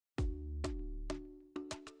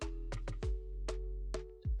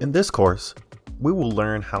In this course, we will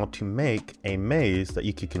learn how to make a maze that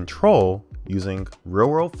you can control using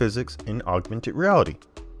real-world physics in augmented reality.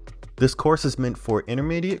 This course is meant for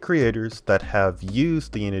intermediate creators that have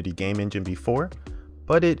used the Unity game engine before,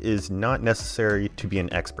 but it is not necessary to be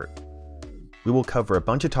an expert. We will cover a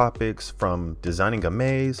bunch of topics from designing a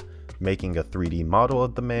maze, making a 3D model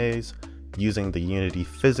of the maze, using the Unity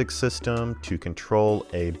physics system to control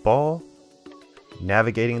a ball,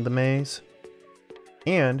 navigating the maze,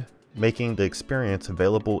 and making the experience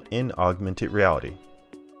available in augmented reality.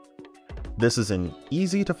 This is an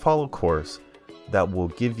easy to follow course that will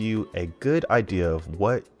give you a good idea of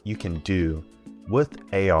what you can do with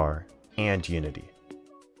AR and Unity.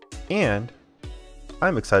 And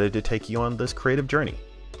I'm excited to take you on this creative journey.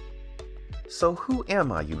 So who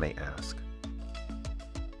am I, you may ask?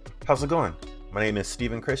 How's it going? My name is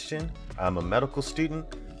Stephen Christian. I'm a medical student,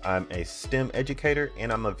 I'm a STEM educator,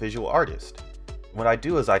 and I'm a visual artist. What I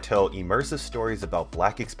do is I tell immersive stories about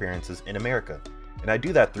Black experiences in America, and I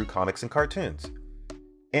do that through comics and cartoons.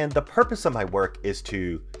 And the purpose of my work is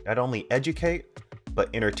to not only educate, but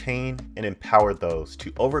entertain and empower those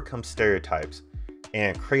to overcome stereotypes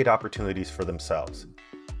and create opportunities for themselves.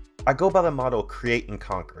 I go by the motto create and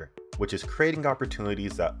conquer, which is creating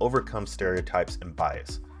opportunities that overcome stereotypes and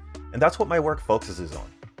bias. And that's what my work focuses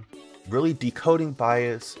on. Really decoding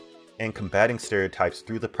bias and combating stereotypes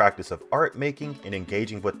through the practice of art making and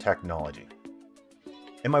engaging with technology.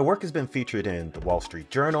 And my work has been featured in the Wall Street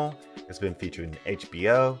Journal, it's been featured in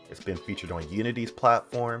HBO, it's been featured on Unity's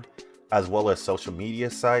platform, as well as social media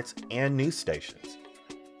sites and news stations.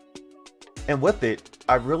 And with it,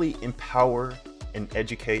 I really empower and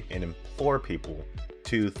educate and implore people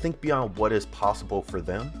to think beyond what is possible for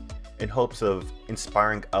them in hopes of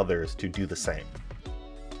inspiring others to do the same.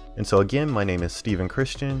 And so again, my name is Stephen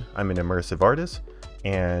Christian. I'm an immersive artist,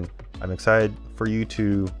 and I'm excited for you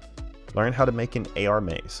to learn how to make an AR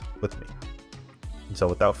maze with me. And so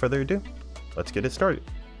without further ado, let's get it started.